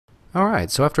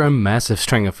Alright, so after a massive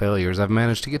string of failures, I've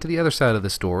managed to get to the other side of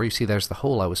this door. You see there's the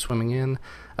hole I was swimming in.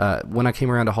 When I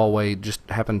came around a hallway, just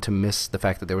happened to miss the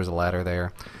fact that there was a ladder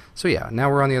there. So yeah, now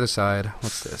we're on the other side.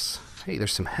 What's this? Hey,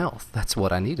 there's some health. That's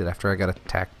what I needed after I got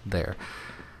attacked there.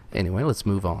 Anyway, let's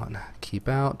move on. Keep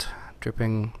out.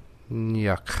 Dripping.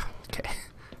 Yuck. Okay.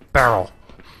 Barrel!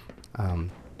 What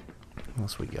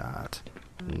else we got?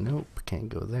 Nope, can't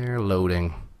go there.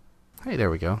 Loading. Hey,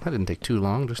 there we go. That didn't take too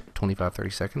long, just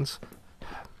 25-30 seconds.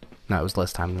 No, it was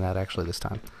less time than that actually this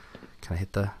time. Can I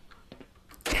hit the...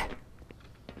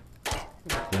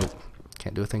 Nope,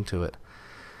 can't do a thing to it.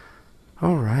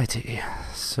 Alrighty,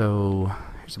 so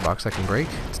here's a box I can break.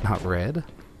 It's not red.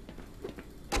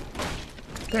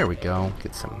 There we go.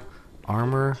 Get some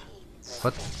armor.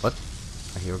 What?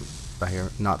 I hear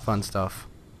not fun stuff.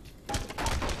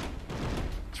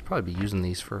 Should probably be using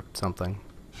these for something.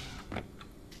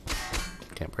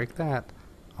 Can't break that.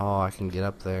 Oh, I can get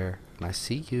up there. And I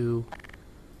see you.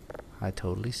 I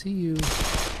totally see you.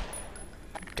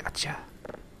 Gotcha.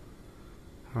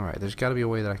 Alright, there's got to be a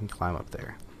way that I can climb up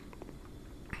there.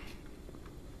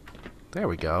 There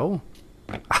we go.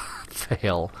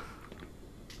 Fail.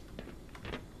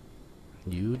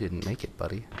 You didn't make it,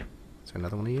 buddy. Is there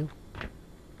another one of you?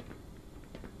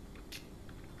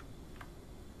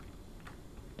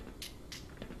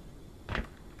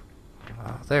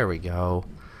 There we go.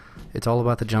 It's all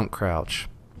about the jump crouch.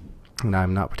 And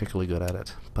I'm not particularly good at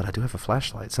it. But I do have a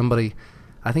flashlight.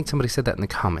 I think somebody said that in the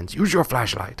comments. Use your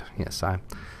flashlight! Yes, I'm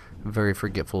very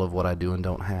forgetful of what I do and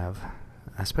don't have.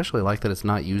 I especially like that it's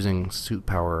not using suit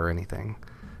power or anything.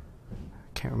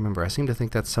 Can't remember. I seem to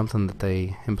think that's something that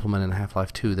they implement in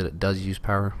Half-Life 2, that it does use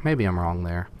power. Maybe I'm wrong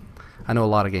there. I know a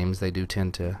lot of games they do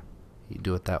tend to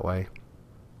do it that way.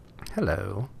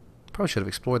 Hello. Probably should have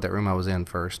explored that room I was in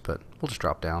first, but we'll just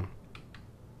drop down.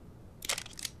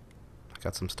 I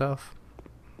got some stuff.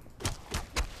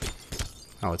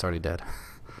 Oh, it's already dead.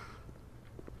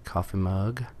 Coffee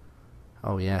mug.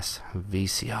 Oh yes,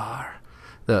 VCR.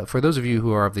 For those of you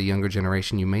who are of the younger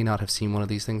generation, you may not have seen one of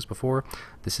these things before.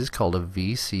 This is called a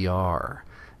VCR.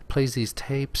 It plays these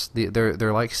tapes.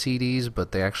 They're like CDs,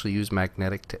 but they actually use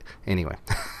magnetic anyway.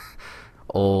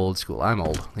 Old school. I'm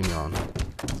old. Leave me alone.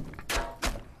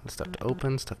 Stuff to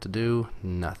open, stuff to do,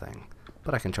 nothing.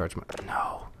 But I can charge my...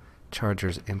 No.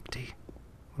 Charger's empty.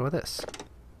 What about this?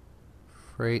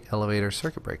 Freight elevator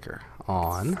circuit breaker.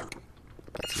 On.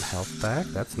 Get some health back.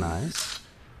 That's nice.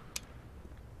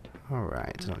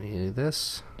 Alright. Don't need any of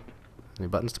this. Any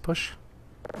buttons to push?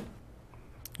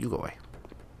 You go away.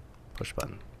 Push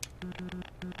button.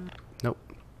 Nope.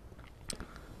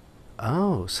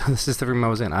 Oh, so this is the room I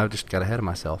was in. I just got ahead of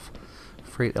myself.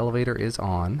 Freight elevator is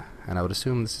on, and I would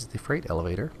assume this is the freight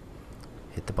elevator.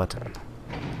 Hit the button.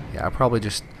 Yeah, I probably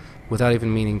just, without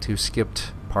even meaning to,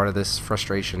 skipped part of this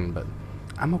frustration, but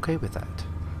I'm okay with that.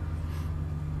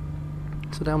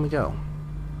 So down we go.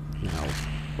 Now,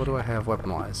 what do I have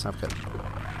weapon-wise? I've got...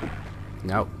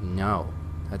 No.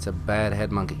 That's a bad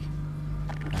head monkey.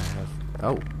 I have...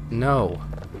 Oh, no.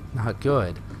 Not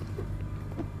good.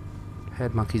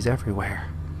 Head monkeys everywhere.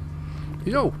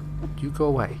 Yo! You go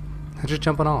away. I'm just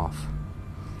jumping off.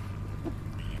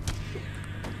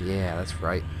 Yeah, that's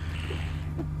right.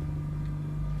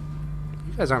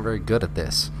 You guys aren't very good at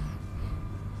this.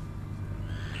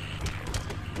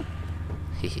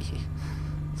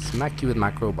 Smack you with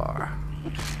my crowbar.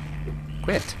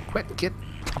 Quit, get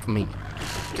off of me.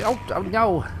 Oh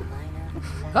no!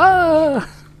 Ah!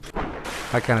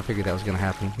 I kind of figured that was going to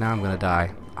happen. Now I'm going to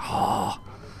die. Oh,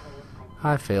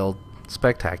 I failed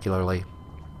spectacularly.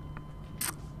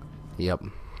 Yep.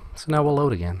 So now we'll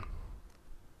load again.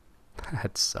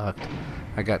 That sucked.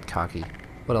 I got cocky.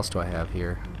 What else do I have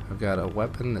here? I've got a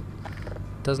weapon that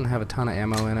doesn't have a ton of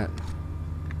ammo in it.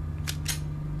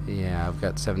 Yeah, I've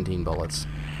got 17 bullets.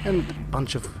 And a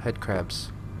bunch of head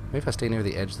crabs. Maybe if I stay near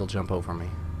the edge, they'll jump over me.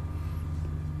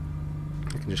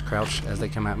 I can just crouch as they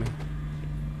come at me.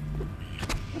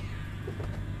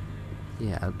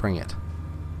 Yeah, bring it.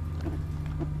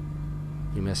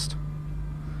 You missed.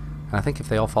 And I think if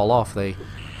they all fall off, they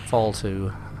fall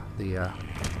to the...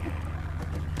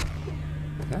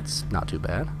 That's not too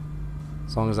bad.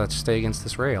 As long as I stay against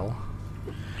this rail.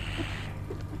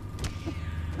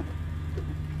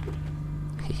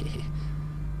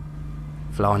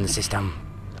 Flaw in the system.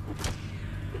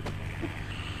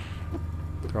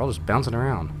 They're all just bouncing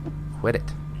around. Quit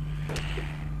it.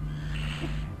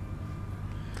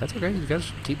 That's okay, you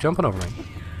guys keep jumping over me.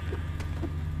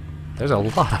 There's a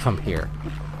lot of them here.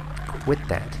 Quit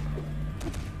that.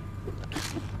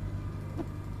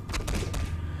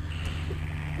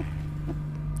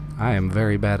 I am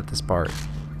very bad at this part.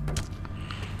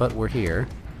 but we're here.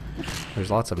 There's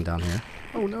lots of them down here.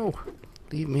 Oh no!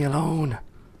 Leave me alone!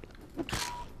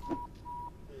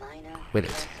 Quit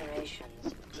it.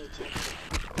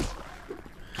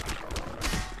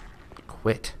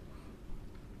 Quit.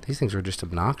 These things are just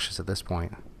obnoxious at this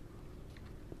point.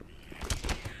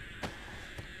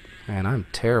 Man, I'm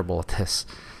terrible at this.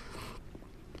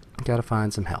 Gotta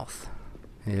find some health.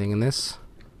 Anything in this?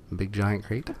 Big giant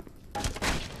crate?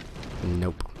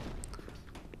 Nope.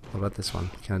 What about this one?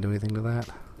 Can I do anything to that?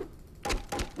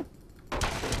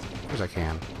 Of course I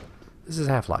can. This is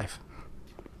Half-Life.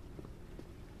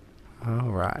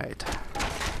 Alright.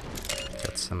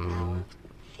 Got some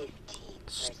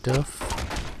stuff.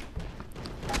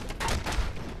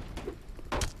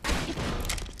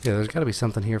 Yeah, there's gotta be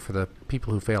something here for the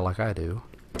people who fail like I do.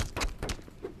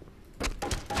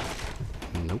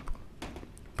 Nope.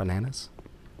 Bananas.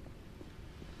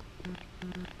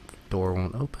 Door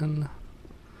won't open.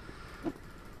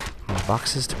 More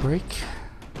boxes to break.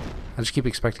 I just keep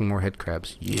expecting more head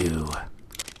crabs. You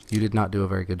did not do a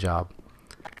very good job.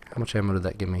 How much ammo did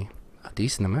that give me? A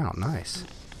decent amount. Nice.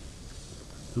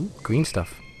 Ooh, green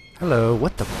stuff. Hello.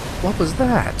 What was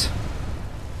that?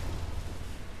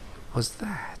 What was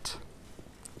that?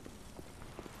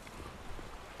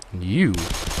 You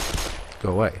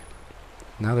go away.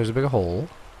 Now there's a big hole.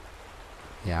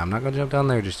 Yeah, I'm not gonna jump down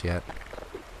there just yet.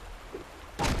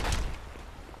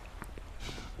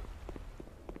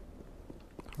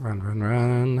 Run, run,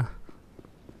 run.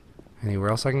 Anywhere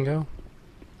else I can go?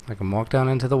 I can walk down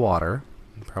into the water.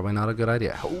 Probably not a good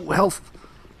idea. Oh, health!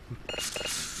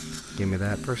 Give me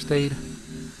that first aid.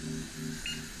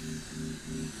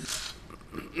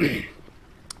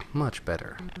 Much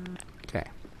better. Okay.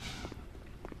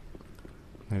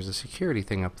 There's a security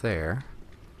thing up there.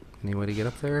 Any way to get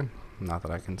up there? Not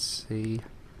that I can see.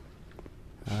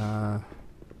 If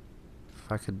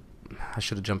I could... I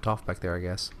should have jumped off back there, I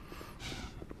guess.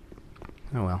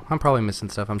 Oh well, I'm probably missing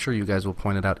stuff. I'm sure you guys will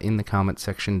point it out in the comment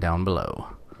section down below.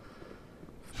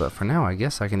 But for now, I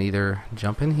guess I can either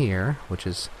jump in here, which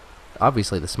is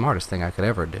obviously the smartest thing I could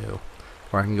ever do,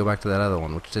 or I can go back to that other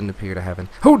one, which didn't appear to have any...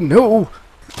 Oh no!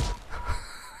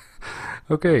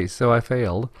 Okay, so I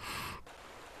failed.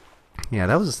 Yeah,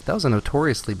 that was a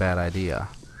notoriously bad idea.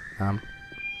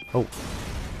 Oh,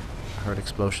 I heard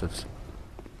explosives.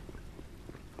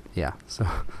 Yeah, so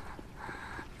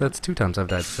that's 2 times I've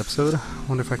died this episode.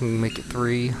 Wonder if I can make it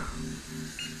 3.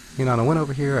 You know, and I went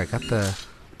over here. I got the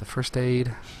first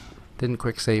aid. Didn't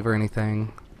quick save or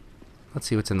anything. Let's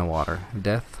see what's in the water.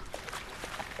 Death.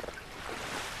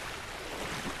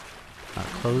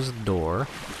 Closed door.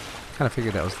 Kind of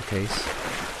figured that was the case.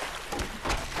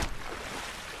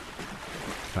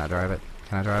 Can I drive it?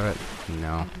 Can I drive it?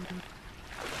 No.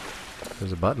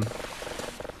 There's a button.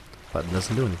 Button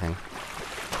doesn't do anything.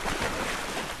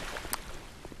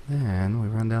 Then we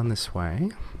run down this way.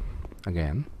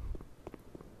 Again.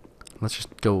 Let's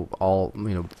just go all,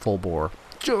 full bore.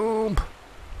 Jump!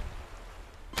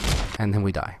 And then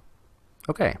we die.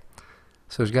 Okay.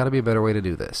 So there's got to be a better way to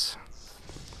do this.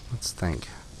 Let's think.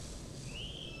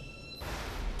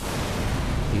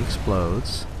 He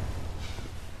explodes.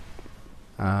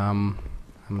 I'm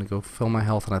going to go fill my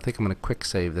health, and I think I'm going to quick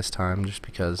save this time, just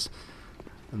because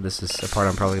this is a part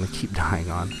I'm probably going to keep dying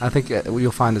on. I think what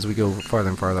you'll find as we go farther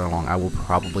and farther along, I will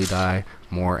probably die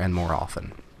more and more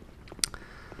often.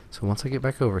 So once I get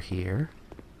back over here,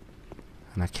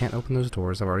 and I can't open those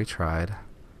doors, I've already tried.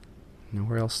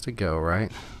 Nowhere else to go,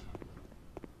 right?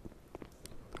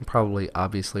 I'm probably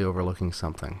obviously overlooking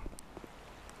something.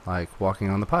 Like walking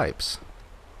on the pipes.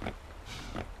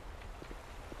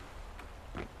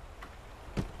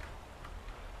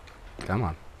 Come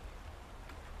on.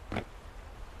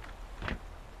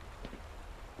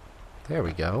 There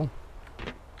we go.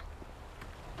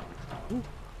 Ooh.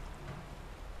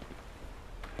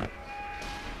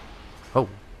 Oh.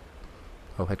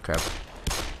 Oh, head crab.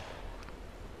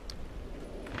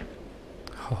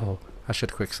 Oh, I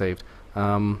should have quick saved.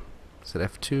 Is it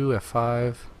F2,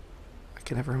 F5? I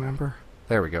can never remember.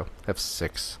 There we go.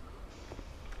 F6.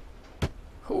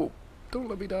 Oh, don't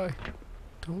let me die.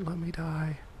 Don't let me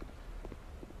die.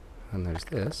 And there's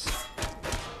this.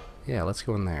 Yeah, let's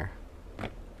go in there.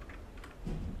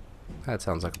 That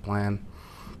sounds like a plan.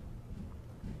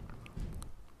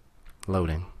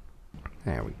 Loading.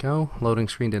 There we go. Loading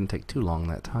screen didn't take too long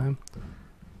that time.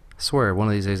 I swear, one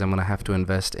of these days I'm going to have to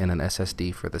invest in an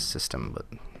SSD for this system, but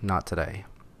not today.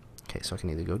 Okay, so I can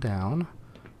either go down,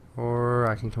 or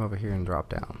I can come over here and drop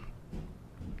down.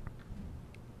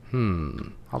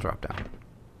 I'll drop down.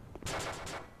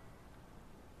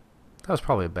 That was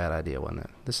probably a bad idea, wasn't it?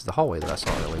 This is the hallway that I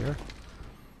saw earlier.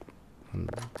 And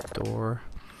the door.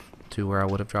 to where I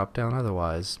would have dropped down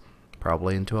otherwise.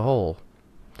 Probably into a hole.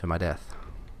 To my death.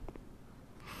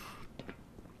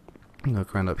 I'm gonna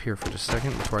look around up here for just a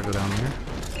second before I go down there.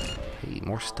 Hey,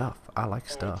 more stuff. I like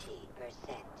stuff.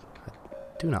 I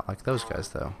do not like those guys,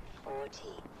 though.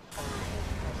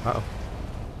 Uh-oh.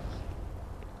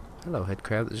 Hello, head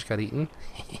crab that just got eaten.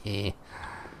 I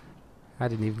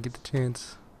didn't even get the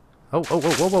chance. Oh, whoa,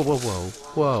 whoa, whoa, whoa, whoa.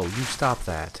 Whoa, you stop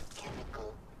that.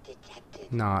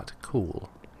 Not cool.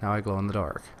 Now I glow in the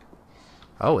dark.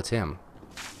 Oh, it's him.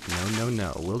 No, no,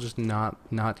 no. We'll just not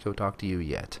go talk to you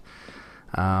yet.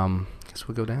 Guess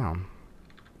we'll go down.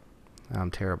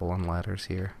 I'm terrible on ladders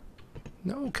here.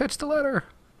 No, catch the ladder!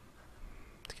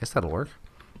 I guess that'll work.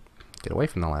 Get away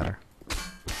from the ladder.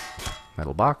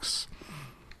 Metal box.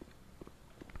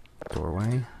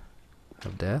 Doorway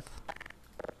of death.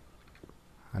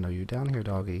 I know you're down here,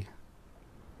 doggy.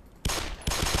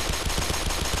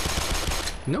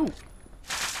 No!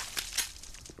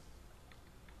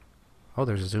 Oh,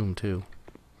 there's a zoom, too.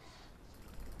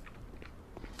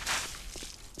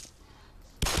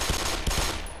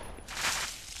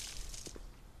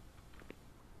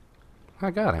 I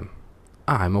got him.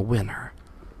 I'm a winner.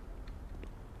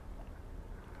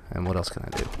 And what else can I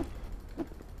do?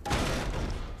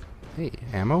 Hey,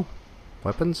 ammo?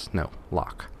 Weapons? No.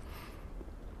 Lock.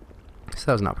 So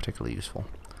that was not particularly useful.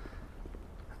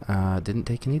 Didn't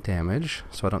take any damage,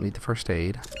 so I don't need the first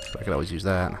aid. But I could always use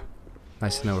that.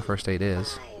 Nice to know where first aid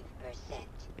is.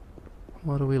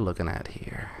 What are we looking at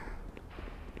here?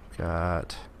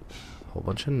 Got a whole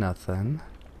bunch of nothing.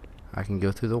 I can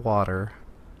go through the water.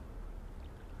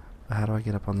 But how do I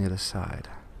get up on the other side?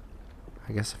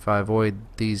 I guess if I avoid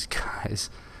these guys,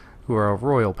 who are a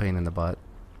royal pain in the butt,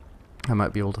 I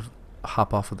might be able to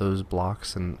hop off of those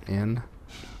blocks and in.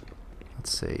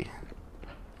 Let's see.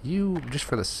 You, just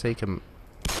for the sake of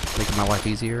making my life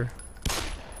easier,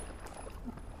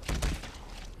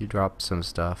 you drop some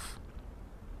stuff.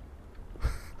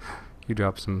 You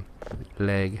drop some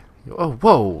leg. Oh,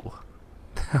 whoa!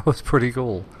 That was pretty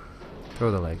cool.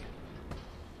 Throw the leg.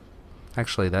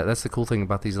 Actually, that's the cool thing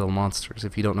about these little monsters.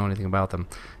 If you don't know anything about them,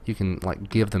 you can like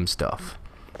give them stuff.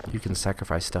 You can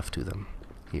sacrifice stuff to them.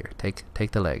 Here,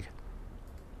 take the leg.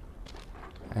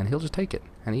 And he'll just take it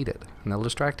and eat it. And they'll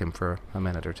distract him for a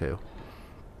minute or two.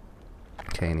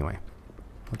 Okay, anyway.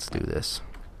 Let's do this.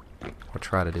 Or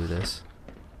try to do this.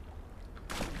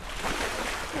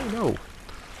 Oh no!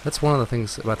 That's one of the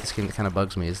things about this game that kind of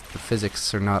bugs me, is the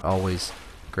physics are not always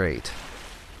great.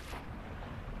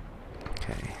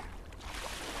 Okay.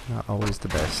 Not always the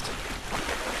best.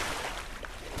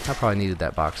 I probably needed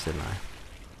that box, didn't I?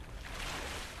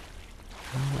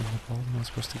 How in the world am I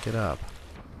supposed to get up?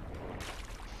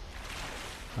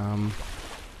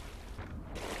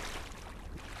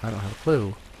 I don't have a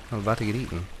clue. I'm about to get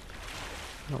eaten.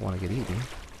 I don't want to get eaten.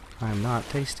 I am not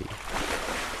tasty.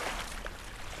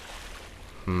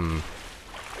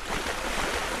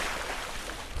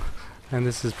 And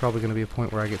this is probably going to be a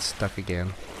point where I get stuck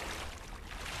again.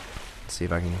 Let's see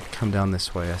if I can come down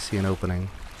this way. I see an opening.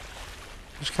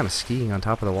 I'm just kind of skiing on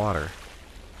top of the water.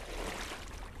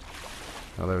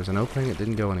 Oh, there was an opening. It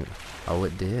didn't go anywhere. Oh,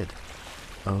 it did.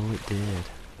 Oh, it did.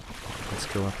 Let's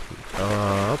go up.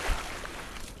 Up.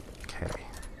 Okay.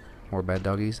 More bad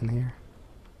doggies in here.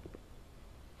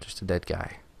 Just a dead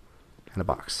guy. And a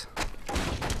box.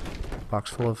 Box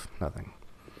full of nothing.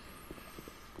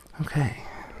 Okay.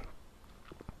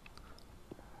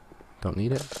 Don't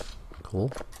need it.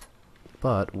 Cool.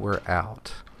 But we're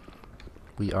out.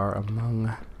 We are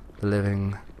among the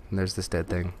living. And there's this dead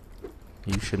thing.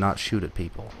 You should not shoot at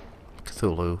people.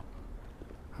 Cthulhu.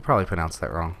 I probably pronounced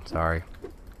that wrong. Sorry.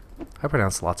 I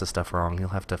pronounced lots of stuff wrong. You'll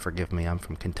have to forgive me. I'm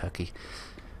from Kentucky.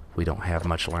 We don't have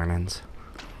much learnings.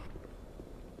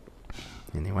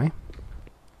 Anyway.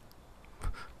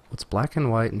 What's black and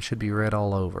white and should be red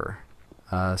all over?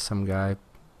 Some guy...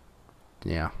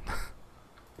 Yeah.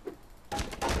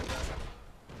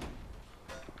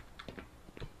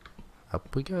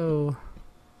 Up we go.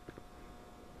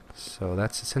 So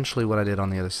that's essentially what I did on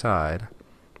the other side.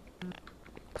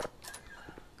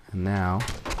 And now...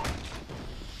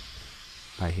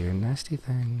 I hear nasty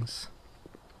things.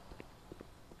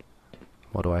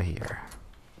 What do I hear?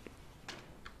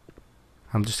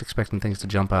 I'm just expecting things to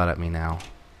jump out at me now.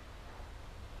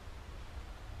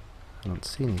 I don't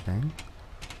see anything.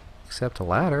 Except a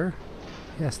ladder.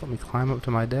 Yes, let me climb up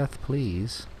to my death,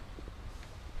 please.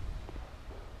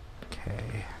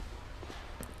 Okay.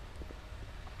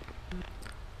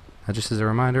 Now, just as a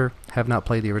reminder, have not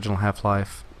played the original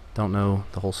Half-Life. Don't know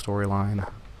the whole storyline.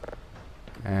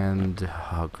 And,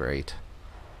 oh great.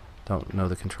 Don't know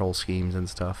the control schemes and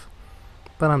stuff.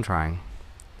 But I'm trying.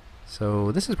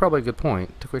 So this is probably a good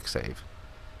point to quick save.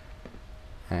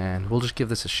 And we'll just give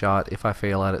this a shot. If I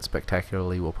fail at it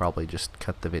spectacularly, we'll probably just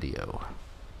cut the video.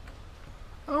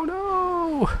 Oh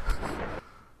no!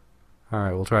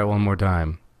 Alright, we'll try it one more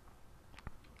time.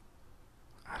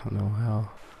 I don't know how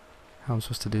I'm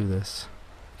supposed to do this.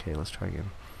 Okay, let's try again.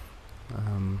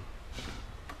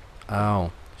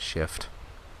 Oh, shift.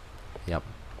 Yep.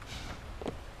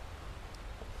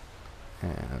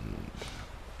 And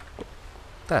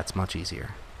that's much easier.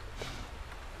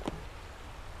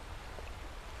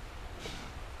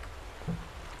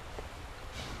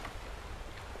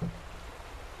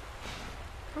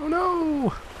 Oh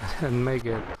no! I didn't make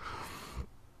it.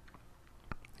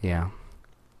 Yeah.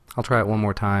 I'll try it one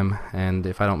more time, and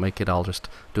if I don't make it, I'll just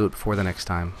do it before the next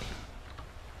time.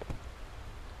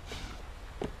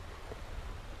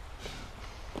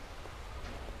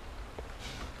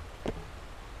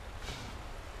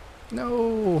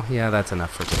 No! Yeah, that's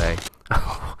enough for today.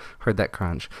 Oh, heard that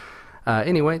crunch.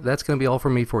 Anyway, that's going to be all for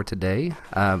me for today.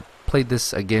 Played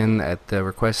this again at the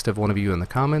request of one of you in the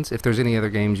comments. If there's any other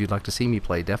games you'd like to see me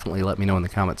play, definitely let me know in the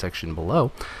comment section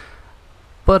below.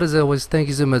 But as always, thank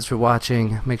you so much for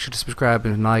watching. Make sure to subscribe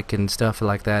and like and stuff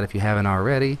like that if you haven't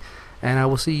already. And I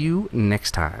will see you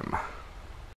next time.